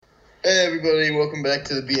Hey everybody, welcome back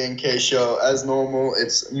to the BNK show. As normal,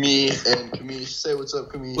 it's me and Kamish. Say what's up,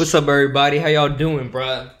 Kamish. What's up, everybody? How y'all doing,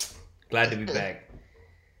 bruh? Glad to be back.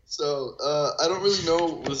 So, I don't really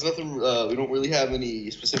know. There's nothing. We don't really have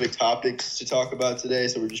any specific topics to talk about today,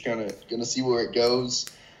 so we're just kind of gonna see where it goes.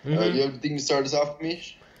 Do you have anything to start us off,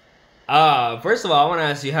 Kamish? First of all, I want to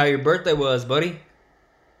ask you how your birthday was, buddy.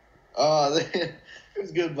 It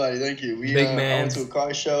was good, buddy. Thank you. Big I man. went to a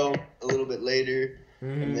car show a little bit later,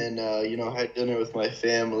 and then had dinner with my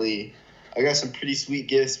family. I got some pretty sweet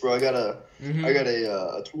gifts, bro. I got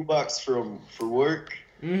a toolbox for work.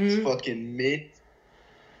 It's fucking mint.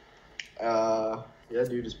 Yeah,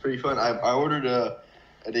 dude, it's pretty fun. I ordered an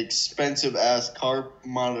expensive ass car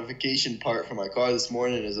modification part for my car this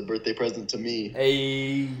morning as a birthday present to me.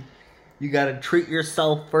 Hey, you gotta treat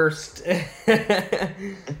yourself first.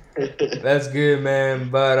 That's good, man.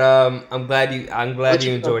 But I'm glad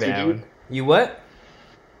you enjoyed it, Alan. You what?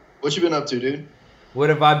 What you been up to, dude? What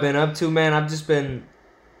have I been up to, man? I've just been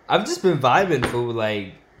vibing, fool.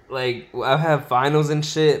 Like I have finals and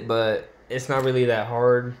shit, but it's not really that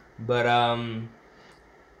hard. But I'm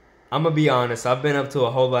gonna be honest. I've been up to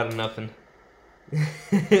a whole lot of nothing.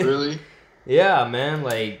 Really? Yeah, man.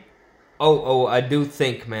 Like, I do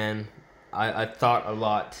think, man. I thought a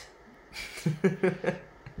lot.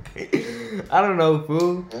 I don't know,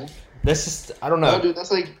 fool. That's just, I don't know. No, dude,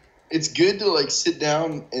 that's like, it's good to like sit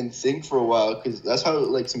down and think for a while because that's how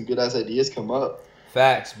like some good ass ideas come up.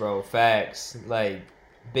 Facts, bro. Facts. Like,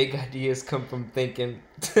 big ideas come from thinking.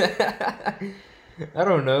 I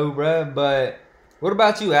don't know, bro. But what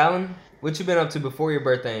about you, Alan? What you been up to before your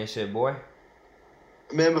birthday and shit, boy?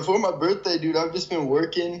 Man, before my birthday, dude, I've just been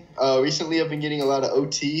working. Recently, I've been getting a lot of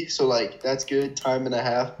OT, so like that's good. Time and a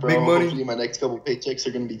half, bro. Big money. Hopefully, my next couple paychecks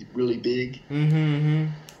are gonna be really big.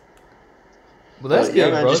 Well, that's good, yeah,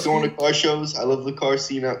 man. bro. Just going to car shows. I love the car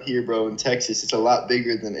scene out here, bro. In Texas, it's a lot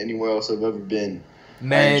bigger than anywhere else I've ever been.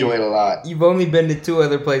 Man, I enjoy it a lot. You've only been to 2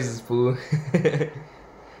 other places, fool.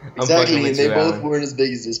 Exactly, and they both weren't as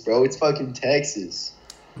big as this, bro. It's fucking Texas.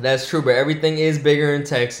 That's true, but everything is bigger in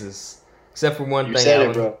Texas. Except for one You thing, said Alan.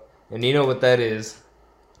 it, bro. And you know what that is?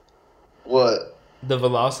 What? The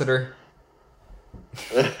Velocitor.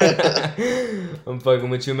 I'm fucking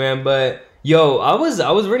with you, man. But yo, I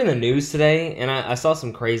was reading the news today, and I saw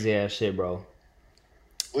some crazy ass shit, bro.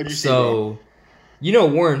 What'd you see, bro? You know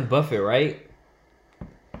Warren Buffett, right?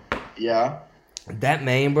 Yeah. That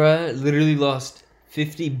man, bro, literally lost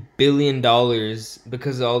 $50 billion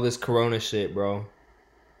because of all this corona shit, bro.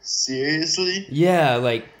 Seriously? Yeah,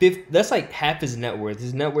 like that's like half his net worth.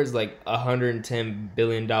 His net worth is like $110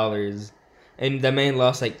 billion, and that man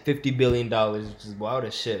lost like $50 billion, which is wild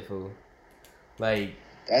as shit, fool. Like,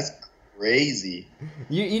 that's crazy.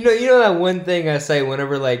 You know that one thing I say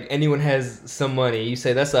whenever like anyone has some money, I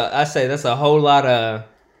say that's a whole lot of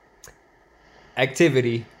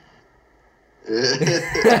activity.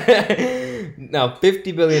 Now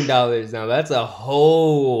 $50 billion. Now that's a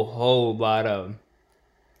whole lot of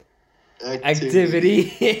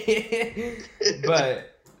activity.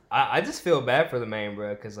 But I just feel bad for the man,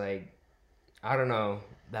 bro, because like I don't know,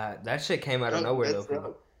 that shit came out of nowhere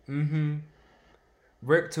though.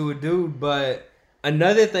 Rip to a dude. But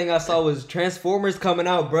another thing I saw was Transformers coming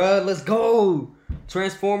out, bro. Let's go,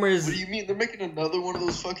 Transformers. What do you mean? They're making another one of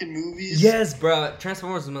those fucking movies? Yes, bro.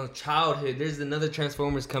 Transformers is my childhood. There's another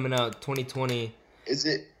Transformers coming out 2020. Is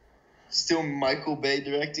it still Michael Bay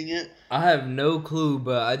directing it? I have no clue,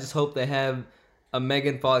 but I just hope they have a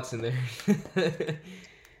Megan Fox in there.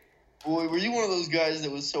 Boy, were you one of those guys that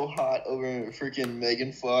was so hot over freaking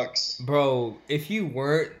Megan Fox? Bro, if you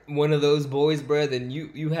weren't one of those boys, bro, then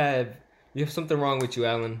you have something wrong with you,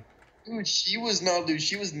 Alan. Dude, she was not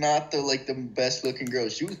the best looking girl.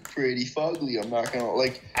 She was pretty fugly. I'm not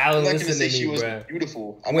gonna say she wasn't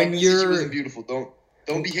beautiful. I'm not gonna say she wasn't beautiful.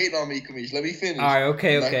 Don't be hating on me, Kamish. Let me finish. All right,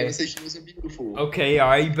 okay. I'm not gonna say she wasn't beautiful. Okay, all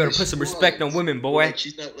right. You better put some respect on women, boy. Like,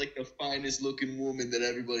 she's not like the finest looking woman that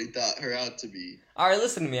everybody thought her out to be. All right,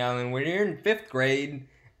 listen to me, Alan. When you're in 5th grade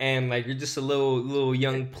and like you're just a little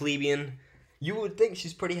young plebeian, you would think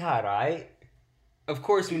she's pretty hot, all right? Of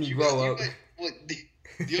course, when you grow up.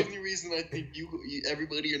 The only reason I think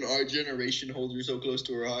everybody in our generation holds her so close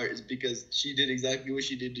to her heart is because she did exactly what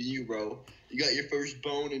she did to you, bro. You got your first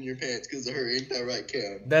bone in your pants because of her. Ain't that right,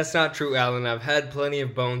 Cam? That's not true, Alan. I've had plenty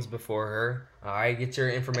of bones before her. All right, get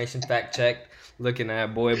your information fact checked. Looking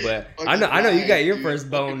at boy, but I know you got your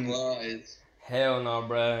first bone. Lies. Hell no,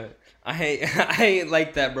 bro. I ain't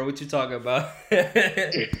like that, bro. What you talking about?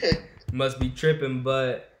 Must be tripping,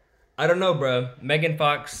 but I don't know, bro. Megan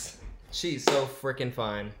Fox. She's so freaking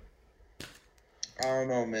fine. I don't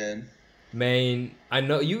know, man. Man, I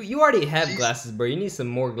know you already have She's glasses, bro. You need some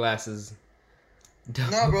more glasses.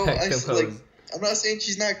 nah, bro. Back I them like. hoes. I'm not saying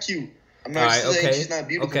she's not cute. I'm All not right, saying she's okay, not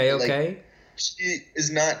beautiful. okay, But like, okay. she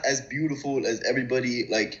is not as beautiful as everybody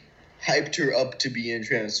like hyped her up to be in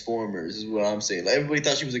Transformers. Is what I'm saying. Like, everybody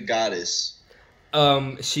thought she was a goddess.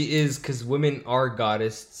 She is, cause women are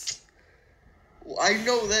goddesses. Well, I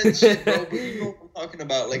know that shit, bro. But you know what I'm talking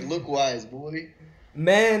about. Like, look wise, boy.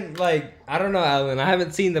 Man, like, I don't know, Alan. I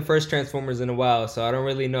haven't seen the first Transformers in a while, so I don't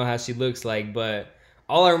really know how she looks like. But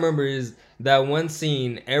all I remember is that one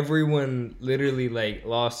scene. Everyone literally like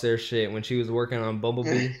lost their shit when she was working on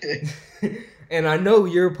Bumblebee. And I know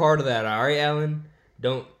you're part of that. All right, Alan.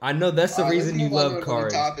 Don't. I know that's the Let's reason you move on to love another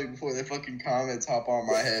cars. topic before the fucking comments hop on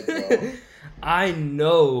my head, bro. I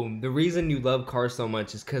know the reason you love cars so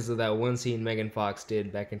much is because of that one scene Megan Fox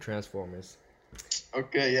did back in Transformers.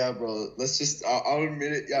 Okay, yeah, bro. Let's just. I'll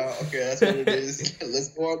admit it. Yeah, okay, that's what it is. Let's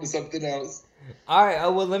go on to something else. All right.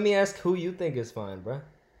 Well, let me ask who you think is fine, bro.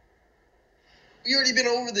 We already been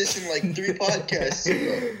over this in like 3 podcasts,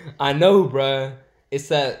 bro. I know, bruh. It's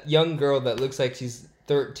that young girl that looks like she's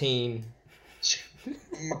 13.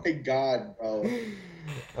 Oh my god, bro.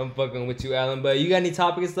 I'm fucking with you, Alan. But you got any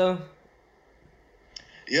topics, though?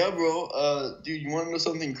 Yeah, bro. Dude, you want to know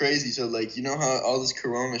something crazy? So, like, you know how all this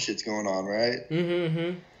Corona shit's going on, right?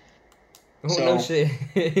 Mm-hmm. Oh, So, no shit.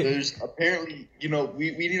 There's apparently, you know,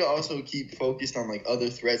 we need to also keep focused on like other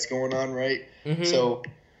threats going on, right? Mm-hmm. So,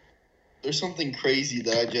 there's something crazy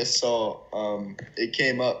that I just saw. It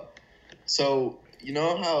came up. So, you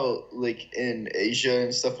know how like in Asia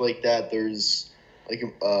and stuff like that, there's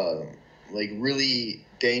like really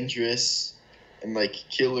dangerous and like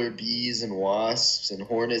killer bees and wasps and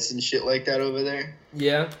hornets and shit like that over there?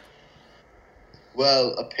 Yeah.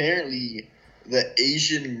 Well, apparently the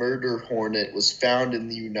Asian murder hornet was found in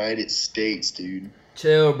the United States, dude.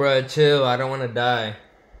 Chill, bruh. Chill. I don't want to die.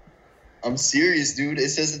 I'm serious, dude. It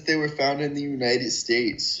says that they were found in the United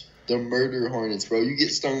States. The murder hornets, bro. You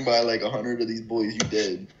get stung by like 100 of these boys, you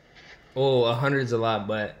dead. Oh, 100's a lot,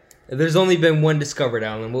 but there's only been one discovered,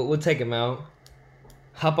 Alan. We'll take him out.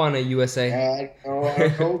 Hop on a USA. I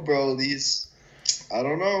don't know, bro. I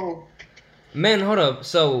don't know. Man, hold up.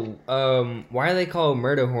 So, why are they called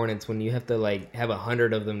murder hornets when you have to like have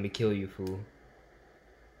 100 of them to kill you, fool?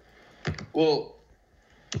 Well,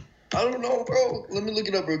 I don't know, bro. Let me look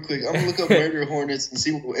it up real quick. I'm gonna look up murder hornets and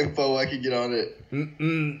see what info I can get on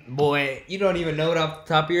it. Boy, you don't even know it off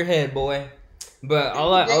the top of your head, boy. But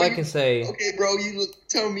all I can say. Okay, bro.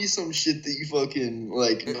 Tell me some shit that you fucking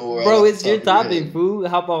like know. Bro, Right it's your topic, fool.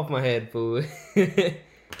 Hop off my head, fool.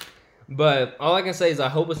 But all I can say is I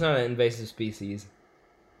hope it's not an invasive species.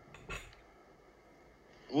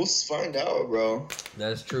 We'll find out, bro.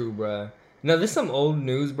 That's true, bro. Now, this is some old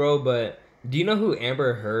news, bro, but do you know who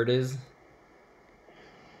Amber Heard is?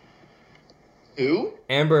 Who?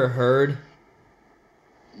 Amber Heard.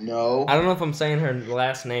 No. I don't know if I'm saying her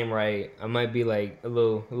last name right. I might be like a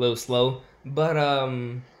little slow, but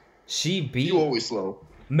she beat. You always slow.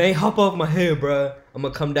 May hop off my head, bro. I'm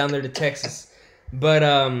gonna come down there to Texas, but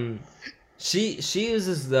she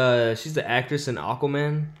uses she's the actress in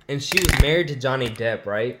Aquaman, and she was married to Johnny Depp,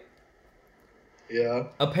 right? Yeah.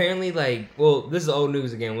 Apparently, like, well, this is old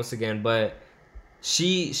news once again, but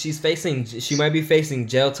she might be facing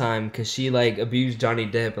jail time because she like abused Johnny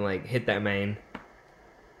Depp and like hit that man.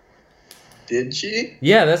 Did she?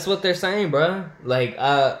 Yeah, that's what they're saying, bro. Like,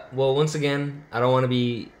 well, once again, I don't want to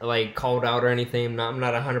be like called out or anything. I'm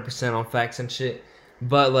not 100% on facts and shit,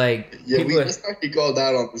 but like, yeah, we must not be called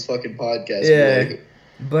out on this fucking podcast. Yeah. Boy.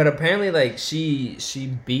 But apparently, like, she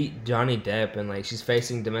beat Johnny Depp and like she's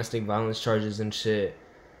facing domestic violence charges and shit.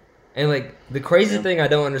 And like the crazy thing I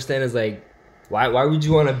don't understand is like, why would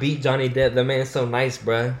you want to beat Johnny Depp? That man's so nice,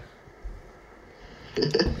 bruh.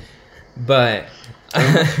 But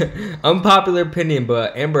unpopular opinion,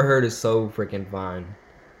 but Amber Heard is so freaking fine.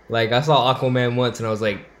 Like, I saw Aquaman once and I was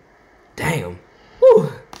like, damn.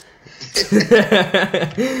 Woo.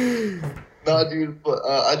 Nah, dude, but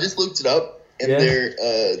I just looked it up. And they're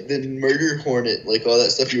the murder hornet, like all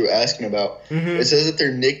that stuff you were asking about. Mm-hmm. It says that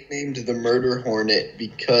they're nicknamed the murder hornet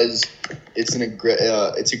because it's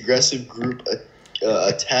its aggressive group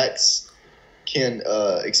attacks can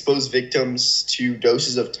expose victims to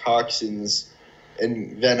doses of toxins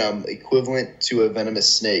and venom equivalent to a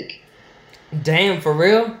venomous snake. Damn, for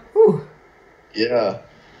real? Whew. Yeah.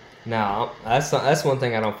 Nah, that's one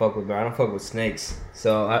thing I don't fuck with, bro. I don't fuck with snakes,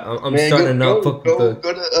 so I'm starting to not fuck with the.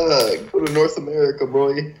 Go to North America,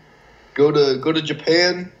 boy. Go to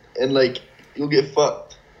Japan and like you'll get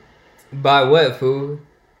fucked. By what, fool?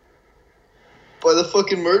 By the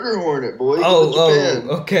fucking murder hornet, boy.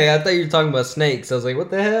 Oh, okay. I thought you were talking about snakes. I was like, what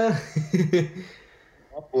the hell?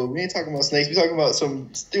 Well, we ain't talking about snakes. We talking about some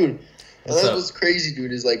dude. That's what's crazy,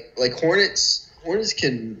 dude. Is like hornets. Hornets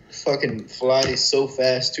can fucking fly so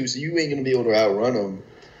fast too. So you ain't gonna be able to outrun them.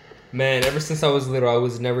 Man, ever since I was little, I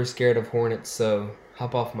was never scared of hornets. So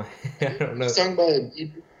hop off my. I don't know. Stung by a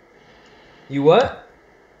bee? You what?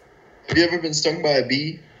 Have you ever been stung by a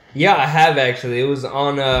bee? Yeah, I have actually. It was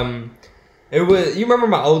on It was. You remember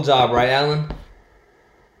my old job, right, Alan?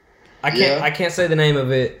 I can't say the name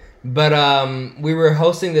of it, but we were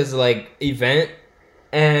hosting this like event,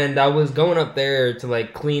 and I was going up there to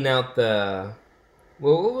like clean out the.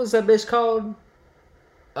 Well, what was that bitch called?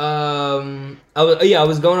 I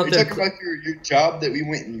was going up there. You're talking about your job that we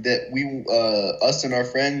went us and our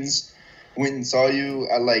friends went and saw you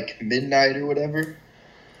at like midnight or whatever.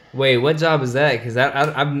 Wait, what job is that? Because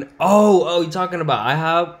I'm. Oh, you talking about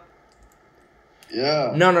IHOP?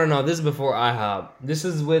 Yeah. No. This is before IHOP. This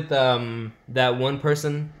is with that one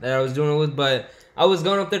person that I was doing it with, but I was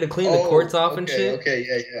going up there to clean the courts off and shit.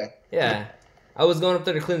 Okay, Yeah. I was going up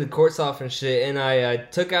there to clean the courts off and shit, and I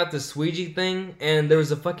took out the squeegee thing, and there was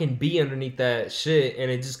a fucking bee underneath that shit, and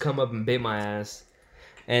it just come up and bit my ass.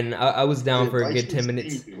 And I was down for a good 10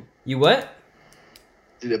 minutes. You what?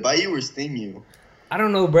 Did it bite you or sting you? I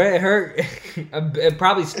don't know, bro. It hurt. It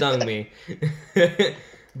probably stung me.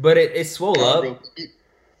 But it swole up. Bro.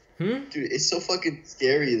 Dude, it's so fucking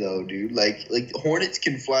scary though, dude. Like hornets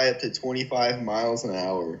can fly up to 25 miles an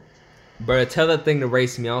hour. Bro, tell that thing to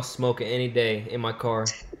race me. I'll smoke it any day in my car.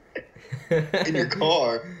 In your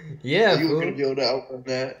car? Yeah, you gonna be able to outrun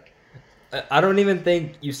that? I don't even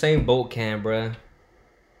think Usain Bolt can, bro.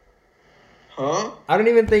 Huh? I don't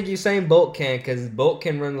even think Usain Bolt can, because Bolt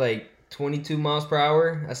can run like 22 miles per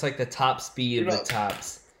hour. That's like the top speed of the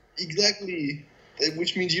tops. Exactly.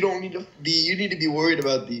 Which means you don't need to be. You need to be worried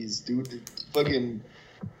about these, dude. The fucking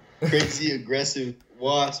crazy aggressive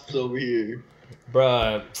wasps over here.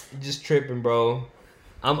 Bruh, just tripping, bro.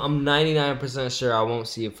 I'm 99% sure I won't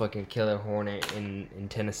see a fucking killer hornet in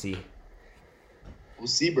Tennessee. We'll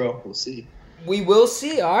see, bro. We'll see. We will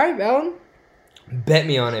see. All right, Alan. Bet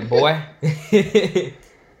me on it, boy. Hey,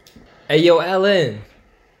 yo, Ellen.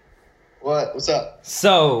 What? What's up?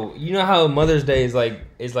 So, you know how Mother's Day is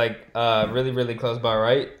really, really close by,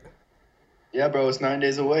 right? Yeah, bro. It's 9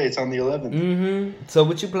 days away. It's on the 11th. Mm-hmm. So,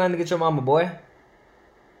 what you plan to get your mama, boy?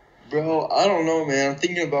 Bro, I don't know, man. I'm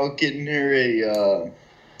thinking about getting her a.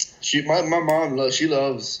 My mom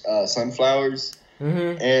loves sunflowers.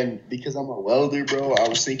 Mm-hmm. And because I'm a welder, bro, I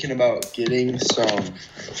was thinking about getting some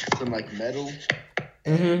like metal.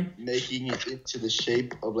 And making it into the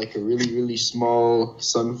shape of like a really, really small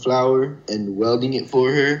sunflower and welding it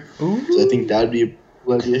for her. Ooh. So I think that'd be a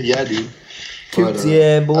cool idea. Yeah, dude. Cute,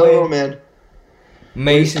 yeah, boy. I don't know, man.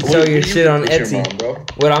 Man, you should sell your shit on Etsy. Mom, bro?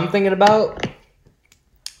 What I'm thinking about?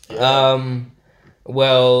 Yeah.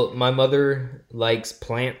 Well, my mother likes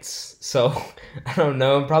plants, so I don't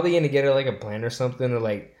know. I'm probably gonna get her like a plant or something, or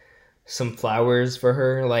like some flowers for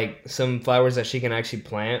her, like some flowers that she can actually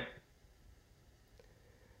plant.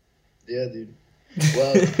 Yeah, dude.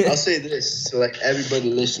 Well, I'll say this to like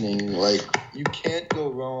everybody listening: like, you can't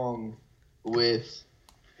go wrong with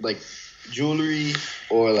like jewelry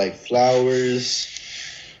or like flowers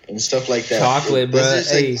and stuff like that. Chocolate, bro.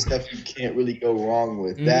 That's just like stuff you can't really go wrong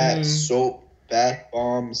with. That, soap, bath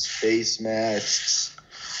bombs, face masks.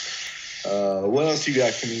 What else you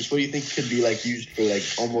got, Kamish? What do you think could be like used for like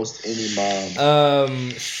almost any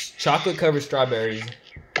mom? Chocolate covered strawberries.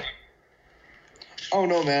 I don't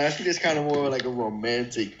know, man. I think it's kind of more like a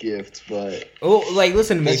romantic gift, but like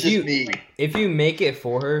listen to me. If you make it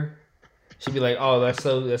for her, she'll be like, "Oh, that's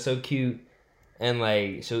so cute," and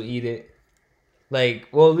like she'll eat it. Like,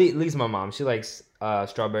 well, at least my mom, she likes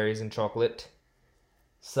strawberries and chocolate.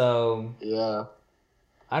 So yeah,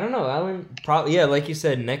 I don't know, Alan. Probably like you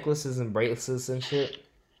said, necklaces and bracelets and shit.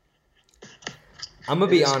 I'm gonna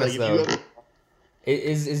be honest though.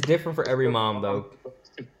 It's different for every mom though.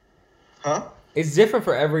 Huh? It's different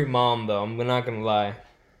for every mom, though. I'm not gonna lie.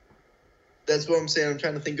 That's what I'm saying. I'm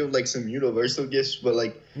trying to think of like some universal gifts, but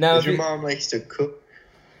like, now, if your mom likes to cook,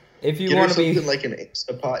 if you want to be something like an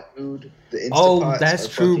Instapot, dude. The Instapots that's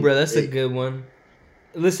true, bro. That's a good one.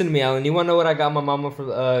 Listen to me, Alan. You want to know what I got my mama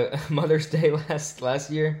for Mother's Day last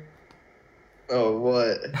year? Oh,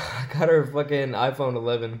 what? I got her a fucking iPhone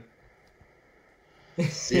 11.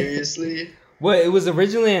 Seriously? Well, it was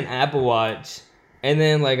originally an Apple Watch. And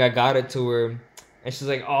then, like, I got it to her, and she's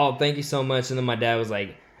like, "Oh, thank you so much." And then my dad was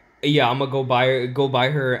like, "Yeah, I'm gonna go buy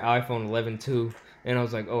her iPhone 11 too." And I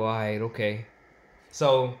was like, "Oh, alright, okay."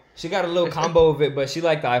 So she got a little combo of it, but she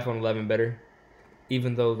liked the iPhone 11 better.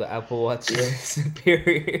 even though the Apple Watch is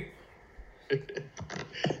superior.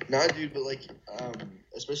 Nah, dude, but like,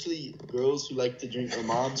 especially girls who like to drink, or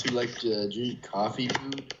moms who like to drink coffee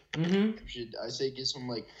food. I say get some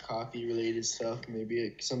like coffee related stuff,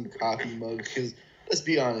 maybe some coffee mugs. Because let's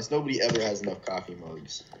be honest, nobody ever has enough coffee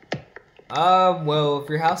mugs. Well, if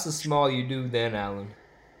your house is small, you do then, Alan.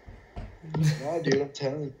 Nah, dude, I'm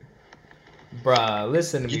telling you. Bruh,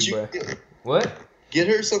 listen to me, bruh. What? Get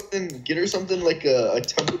her something like a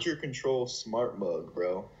temperature control smart mug,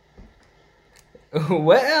 bro.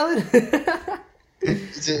 What, Alan?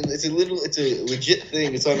 It's a legit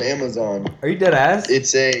thing. It's on Amazon. Are you dead ass?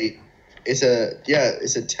 It's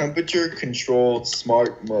a temperature controlled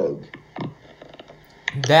smart mug.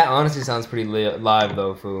 That honestly sounds pretty live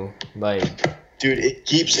though, fool. Like, dude, it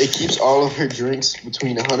keeps all of her drinks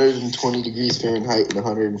between 120 degrees Fahrenheit and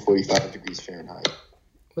 145 degrees Fahrenheit.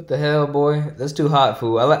 What the hell, boy? That's too hot,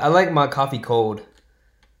 fool. I like my coffee cold.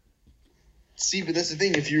 See, but that's the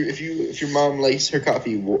thing. If your mom likes her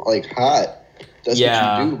coffee like hot, that's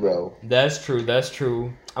what you do, bro. That's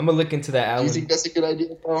true. I'm gonna look into that, Alan. Do you think that's a good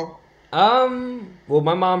idea, bro? Well,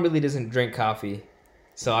 my mom really doesn't drink coffee,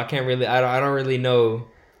 so I can't really. I don't really know.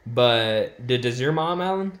 But does your mom,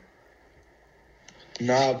 Alan?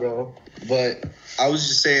 Nah, bro. But I was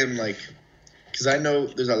just saying, like, because I know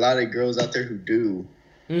there's a lot of girls out there who do.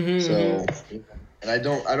 So, and I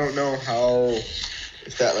don't know how,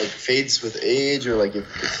 if that like fades with age or like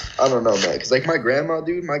if I don't know, man. Because like my grandma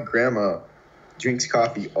drinks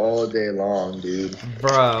coffee all day long, dude.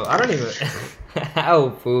 Bro, I don't even.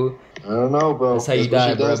 How, fool? I don't know, bro. That's how you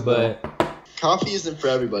die, bro. But coffee isn't for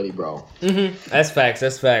everybody, bro. That's facts.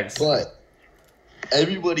 But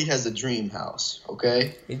everybody has a dream house,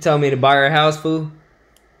 okay? You telling me to buy her a house, fool?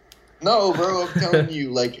 No, bro. I'm telling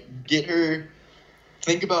you, like, get her.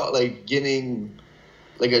 Think about like getting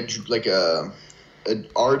like an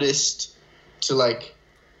artist to like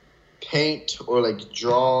paint or like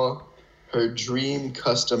draw her dream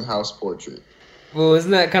custom house portrait. Well, isn't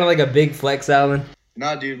that kind of like a big flex, Alan?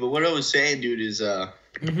 Nah, dude. But what I was saying, dude, is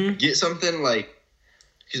get something like,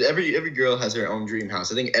 because every girl has her own dream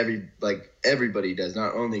house. I think everybody does,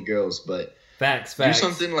 not only girls, but facts. Do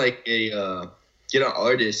something like get an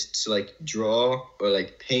artist to like draw or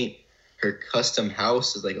like paint her custom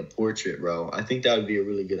house as like a portrait, bro. I think that would be a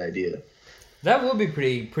really good idea. That would be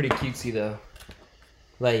pretty cutesy though.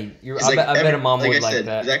 Like I bet a mom would like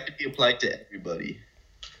that. That could be applied to everybody.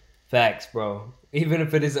 Facts, bro. Even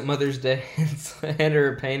if it isn't Mother's Day, and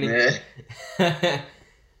her painting. Yeah.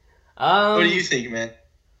 What do you think, man?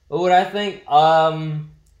 What I think?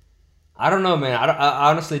 I don't know, man.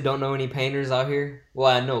 I honestly don't know any painters out here.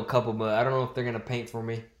 Well, I know a couple, but I don't know if they're gonna paint for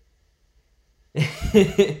me.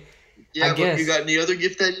 Yeah, but you got any other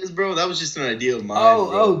gift ideas, bro? That was just an idea of mine.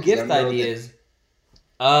 Oh, gift ideas.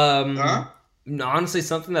 Huh? No, honestly,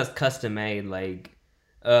 something that's custom made, like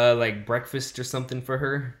breakfast or something for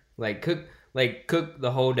her. Like cook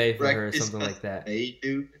the whole day for her or something like that. Made,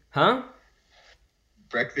 dude. Huh?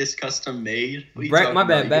 Breakfast custom made? My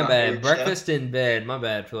bad. Breakfast in bed. My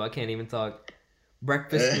bad, Phil. I can't even talk.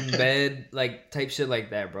 Breakfast in bed, like type shit like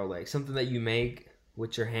that, bro. Like something that you make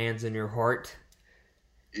with your hands and your heart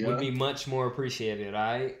would be much more appreciated,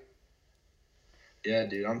 alright? Yeah,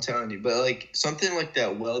 dude, I'm telling you. But like something like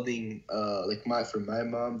that welding, for my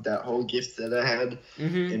mom, that whole gift that I had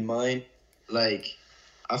in mind, like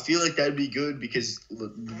I feel like that'd be good because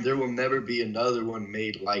there will never be another one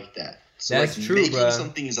made like that. So that's like, true, making bro.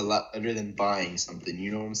 something is a lot better than buying something.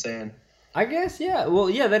 You know what I'm saying? I guess, yeah. Well,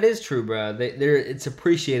 yeah, that is true, bro. It's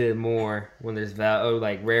appreciated more when there's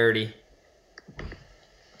rarity.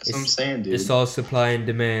 That's what I'm saying, dude. It's all supply and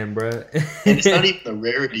demand, bro. And it's not even the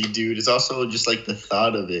rarity, dude. It's also just like the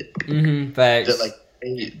thought of it. Facts. That like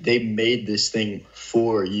they made this thing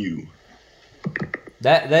for you.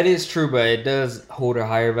 That is true, but it does hold a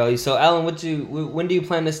higher value. So, Alan, when do you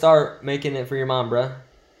plan to start making it for your mom, bro?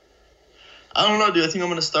 I don't know, dude. I think I'm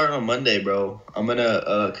gonna start on Monday, bro. I'm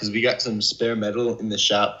gonna cause we got some spare metal in the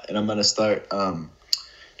shop, and I'm gonna start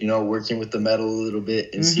working with the metal a little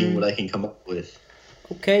bit and seeing what I can come up with.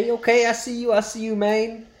 Okay. I see you,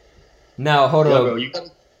 man. Now, hold on. Bro, you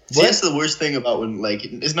gotta. See, that's the worst thing about when like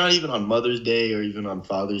it's not even on Mother's Day or even on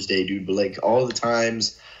Father's Day, dude. But like all the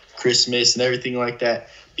times, Christmas and everything like that,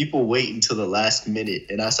 people wait until the last minute,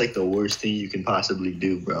 and that's like the worst thing you can possibly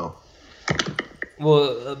do, bro.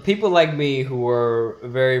 Well, people like me who are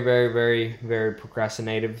very, very, very, very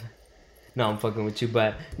procrastinative. No, I'm fucking with you,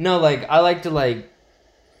 but no, like I like to like.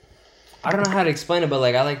 I don't know how to explain it, but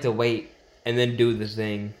like I like to wait and then do the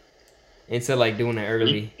thing instead of like doing it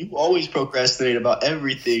early. You always procrastinate about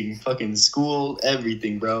everything, fucking school,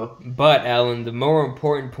 everything, bro. But Alan, the more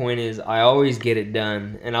important point is I always get it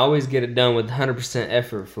done, and I always get it done with 100%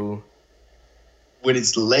 effort, fool. When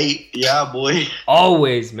it's late, yeah, boy.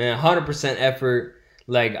 Always, man, 100% effort.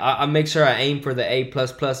 Like I make sure I aim for the A+++,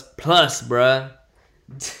 bruh.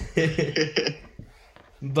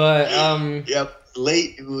 But Yep.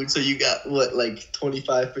 Late, so you got what, like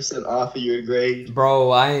 25% off of your grade?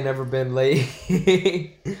 Bro, I ain't never been late.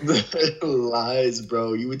 Lies,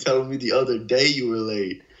 bro. You were telling me the other day you were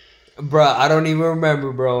late. Bro, I don't even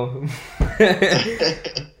remember, bro.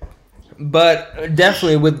 But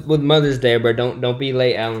definitely with Mother's Day, bro. Don't be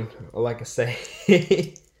late, Alan. Like I say.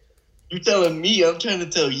 You're telling me. I'm trying to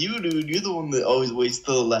tell you, dude. You're the one that always waits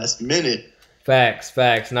till the last minute. Facts.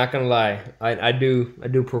 Not gonna lie, I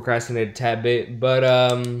do procrastinate a tad bit. But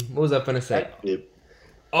what was I finna say?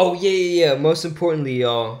 Oh yeah. Most importantly,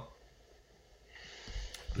 y'all,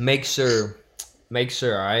 make sure,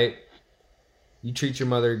 all right, you treat your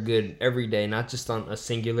mother good every day, not just on a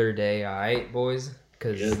singular day. All right, boys.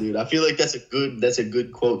 Yeah, dude. I feel like that's a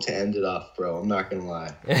good quote to end it off, bro. I'm not gonna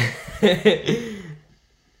lie.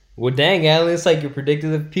 Well, dang, Alan, it's like you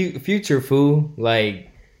predicted the future, fool. Like.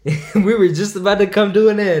 We were just about to come to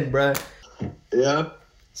an end, bruh. Yeah.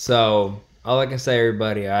 So, all I can say,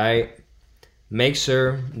 everybody, all right? Make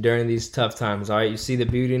sure during these tough times, all right, you see the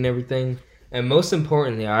beauty and everything. And most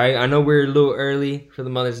importantly, all right, I know we're a little early for the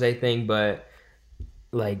Mother's Day thing, but,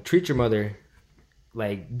 like, treat your mother,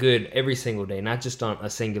 like, good every single day, not just on a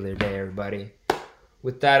singular day, everybody.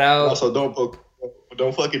 With that out. Also,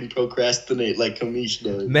 don't fucking procrastinate like Kamish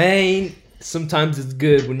does. Man, sometimes it's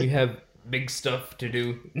good when you have big stuff to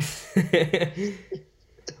do.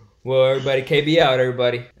 Well, everybody, KB out,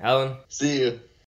 everybody. Alan. See you.